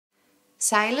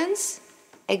Silence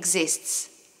exists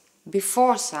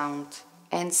before sound,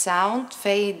 and sound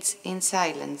fades in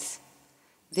silence.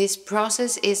 This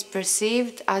process is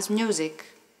perceived as music.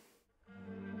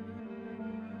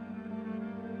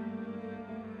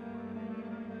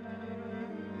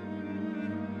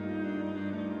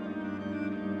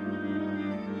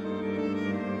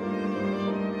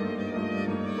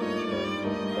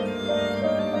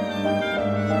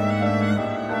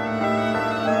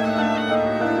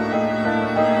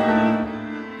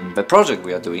 The project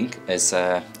we are doing is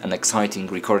an exciting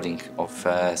recording of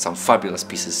some fabulous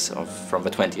pieces from the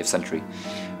 20th century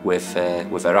with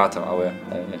Erato,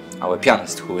 our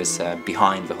pianist, who is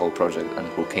behind the whole project and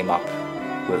who came up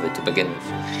with it to begin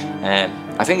with.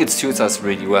 I think it suits us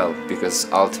really well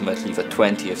because ultimately the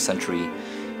 20th century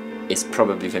is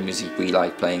probably the music we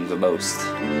like playing the most.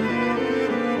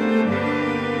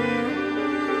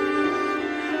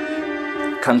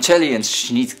 Kancheli and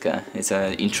Schnittke is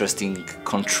an interesting,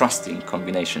 contrasting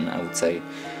combination, I would say.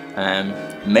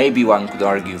 Maybe one could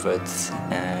argue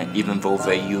that even though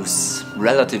they use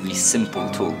relatively simple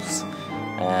tools,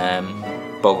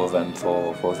 both of them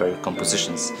for their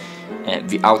compositions,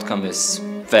 the outcome is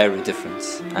very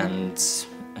different,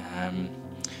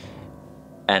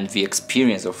 and the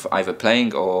experience of either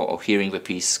playing or hearing the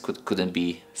piece couldn't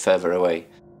be further away.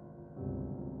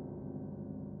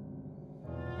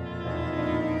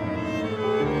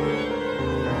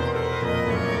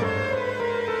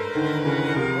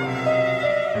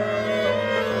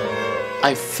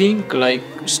 I think like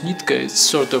Schnittke is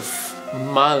sort of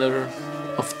Mahler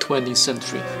of 20th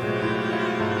century.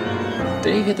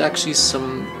 They had actually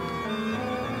some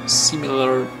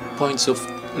similar points of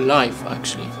life,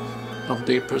 actually, of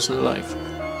their personal life.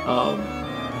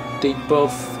 They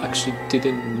both actually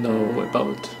didn't know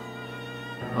about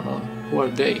who are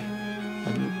they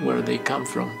and where they come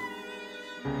from.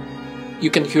 You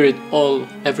can hear it all,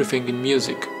 everything in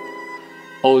music.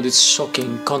 All these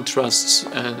shocking contrasts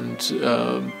and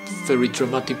very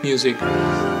dramatic music.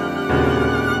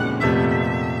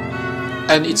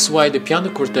 And it's why the Piano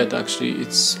Quartet actually,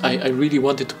 I really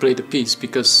wanted to play the piece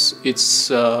because it's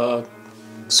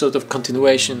sort of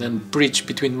continuation and bridge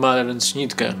between Mahler and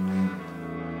Schnittke.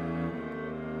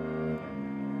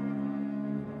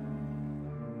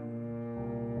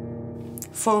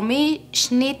 For me,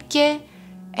 Schnittke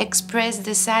expressed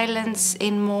the silence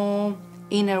in more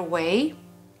inner way.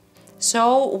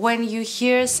 So when you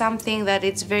hear something that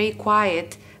it's very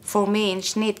quiet, for me in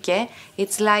Schnittke,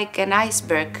 it's like an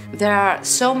iceberg. There are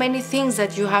so many things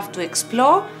that you have to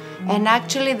explore, and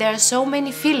actually there are so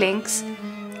many feelings,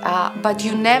 but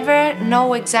you never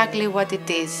know exactly what it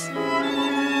is.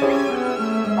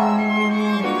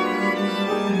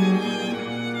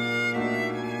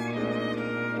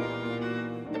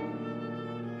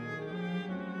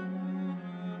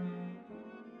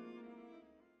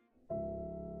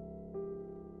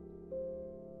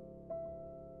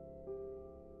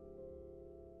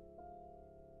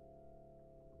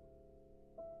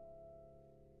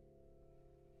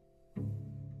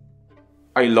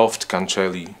 I loved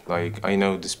Kancheli. Like, I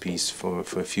know this piece for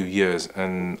a few years,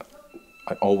 and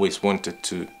I always wanted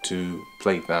to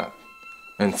play that.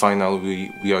 And finally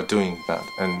we are doing that,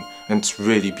 and it's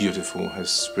really beautiful. It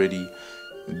has really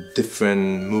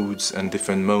different moods and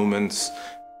different moments.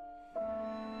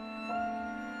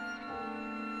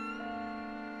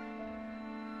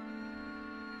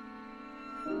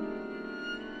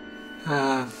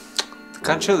 The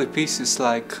Kancheli piece is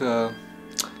like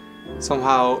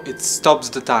somehow it stops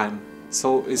the time,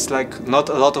 so it's like not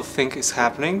a lot of thing is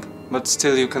happening, but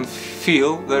still you can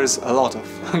feel there's a lot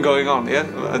of going on, yeah,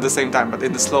 at the same time, but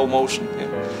in the slow motion, yeah.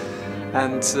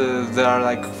 And there are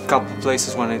like a couple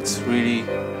places when it really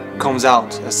comes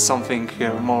out as something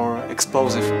here more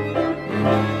explosive.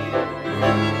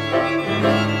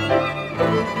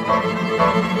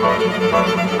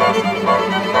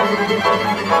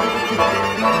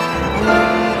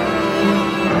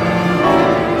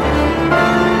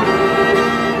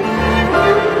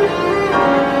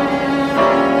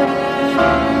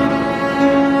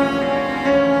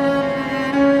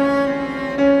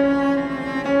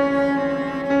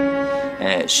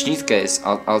 Schnittke is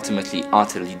ultimately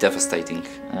utterly devastating,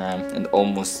 and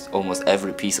almost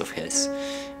every piece of his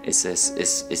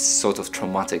is sort of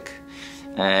traumatic.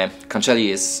 Kancheli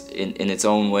is in its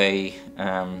own way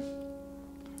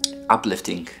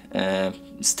uplifting,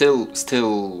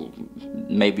 still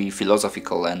maybe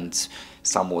philosophical and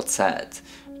somewhat sad,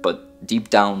 but deep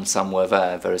down somewhere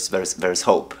there is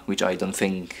hope, which I don't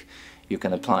think you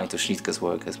can apply to Schnittke's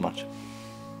work as much.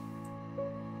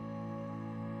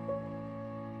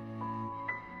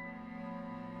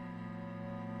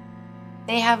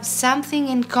 They have something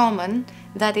in common,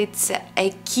 that it's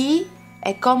a key,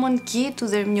 a common key to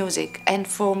their music, and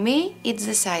for me it's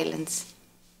the silence.